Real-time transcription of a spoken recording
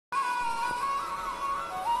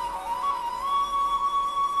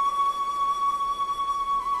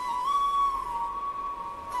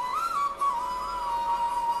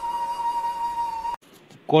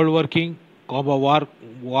cold working,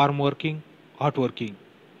 warm working, hot working.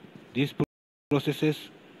 These processes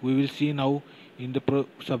we will see now in the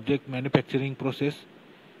subject manufacturing process,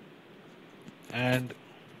 and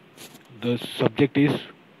the subject is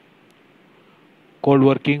cold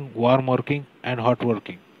working, warm working, and hot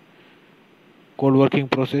working. Cold working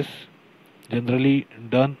process generally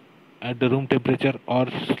done at the room temperature or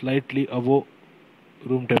slightly above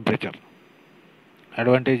room temperature.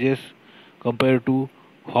 Advantages compared to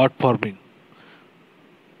hot forming.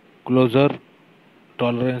 Closer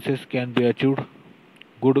tolerances can be achieved.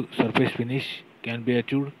 Good surface finish can be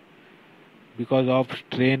achieved because of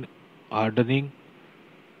strain hardening.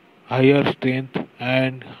 Higher strength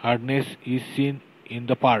and hardness is seen in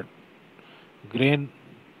the part. Grain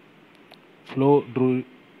flow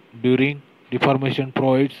during deformation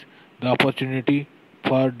provides the opportunity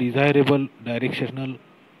for desirable directional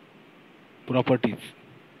properties.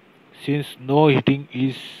 Since no heating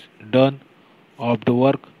is done of the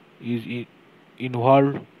work is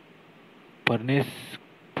involved, furnace,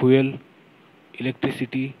 fuel,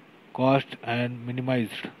 electricity cost and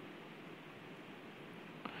minimized.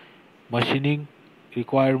 Machining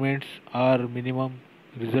requirements are minimum,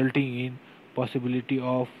 resulting in possibility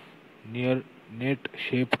of near net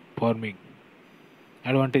shape forming.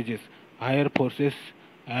 Advantages: higher forces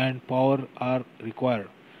and power are required.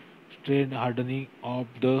 Strain hardening of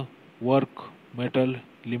the work metal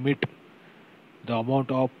limit the amount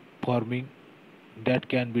of forming that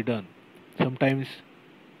can be done. Sometimes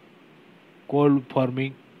cold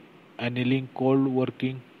forming, annealing cold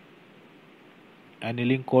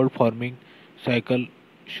forming cycle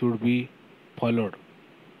should be followed.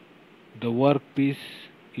 The workpiece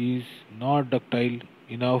is not ductile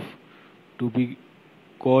enough to be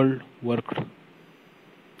cold worked.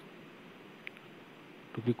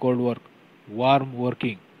 Warm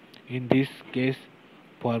working. In this case,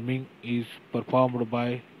 forming is performed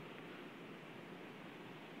by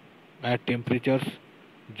at temperatures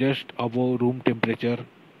just above room temperature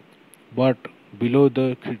but below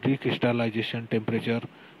the recrystallization temperature.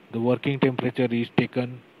 The working temperature is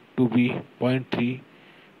taken to be 0.3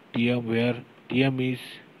 Tm, where Tm is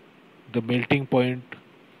the melting point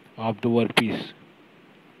of the workpiece.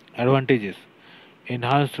 Advantages: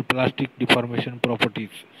 enhanced plastic deformation properties.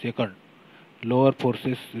 Second, lower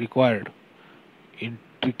forces required.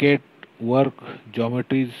 Intricate work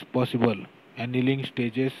geometries possible. Annealing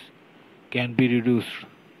stages can be reduced.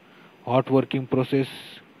 Hot working process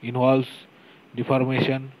involves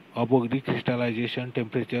deformation above recrystallization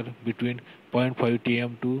temperature between 0.5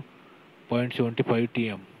 Tm to 0.75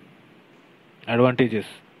 Tm. Advantages: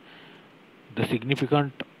 the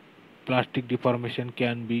significant plastic deformation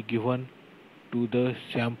can be given to the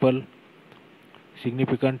sample.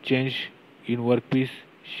 Significant change in workpiece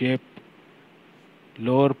shape.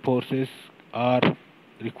 Lower forces are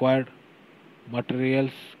required.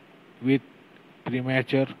 Materials with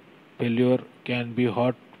premature failure can be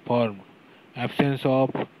hot formed. Absence of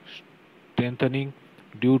strengthening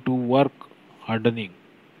due to work hardening.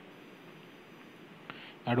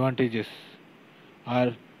 Advantages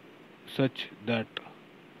are such that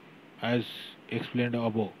as explained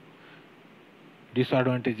above.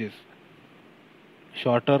 Disadvantages: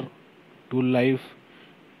 shorter tool life,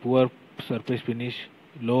 poor surface finish,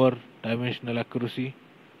 lower dimensional accuracy,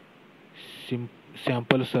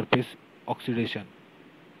 sample surface oxidation.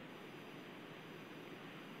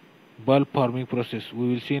 Bulb forming process. We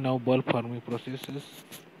will see now bulb forming processes.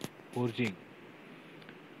 Forging.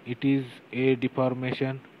 It is a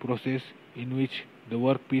deformation process in which the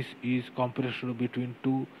workpiece is compressed between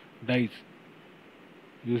two dies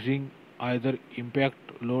using either impact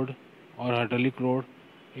load or hydraulic load,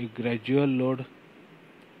 a gradual load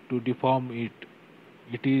to deform it.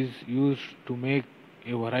 It is used to make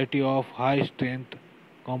a variety of high strength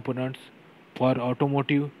components for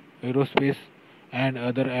automotive, aerospace, and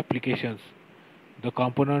other applications. The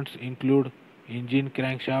components include engine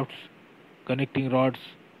crankshafts, connecting rods,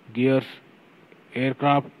 gears,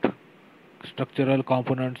 aircraft structural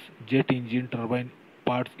components, jet engine turbine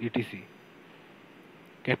parts, etc.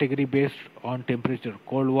 Category based on temperature: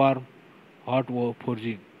 cold, warm, hot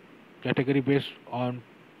forging. Category based on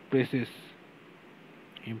presses: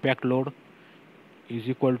 impact load is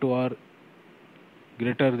equal to or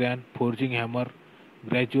greater than forging hammer.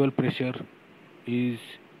 Gradual pressure is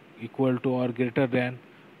equal to or greater than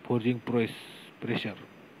forging pressure.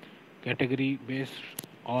 Category based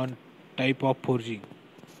on type of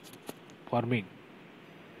forming: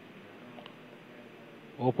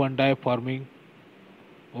 open die forming,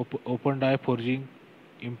 open die forging,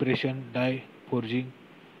 impression die forging,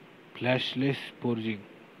 flashless forging.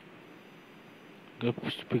 The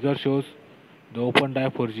figure shows the open die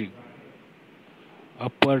forging.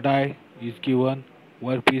 Upper die is given,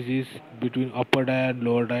 workpiece is between upper die and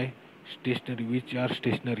lower die stationary, which are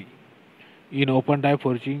stationary. In open die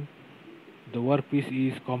forging, the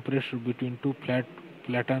workpiece is compressed between two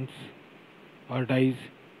platens or dies,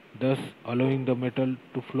 thus allowing the metal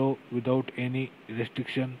to flow without any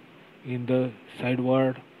restriction in the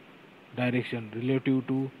sideward direction relative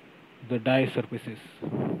to the die surfaces.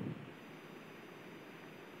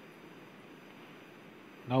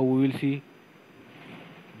 Now we will see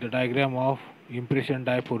the diagram of impression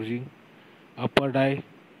die forging. Upper die,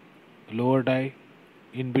 lower die.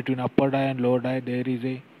 In between upper die and lower die there is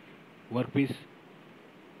a workpiece.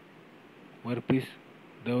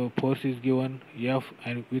 The force is given F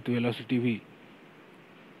and with velocity V.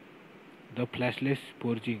 The flashless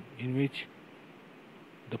forging, in which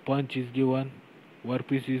the punch is given,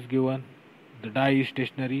 workpiece is given, the die is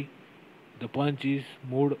stationary, the punch is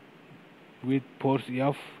moved with force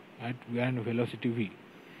F and velocity V.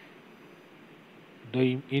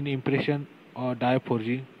 In impression or die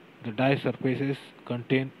forging, the die surfaces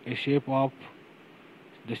contain a shape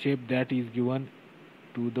that is given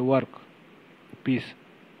to the work piece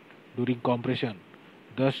during compression,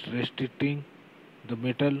 thus restricting the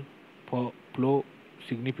metal flow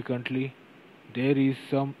significantly. There is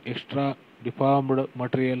some extra deformed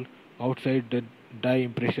material outside the die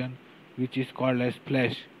impression, which is called as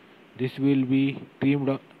flash. This will be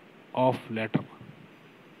trimmed off later.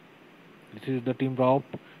 This is the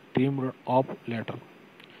trimmed off later.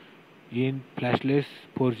 In flashless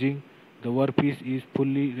forging, the workpiece is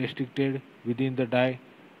fully restricted within the die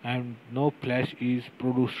and no flash is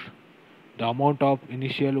produced. The amount of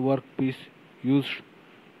initial workpiece used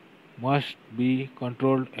must be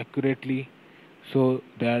controlled accurately so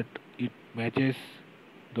that it matches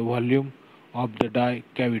the volume of the die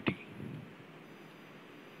cavity.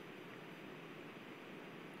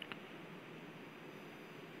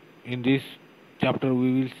 In this chapter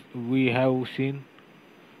we have seen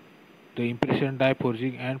the impression die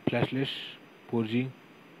forging and flashless forging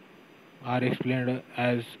are explained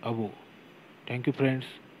as above. Thank you friends.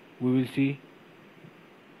 We will see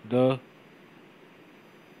the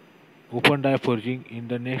open die forging in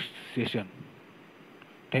the next session.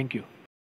 Thank you.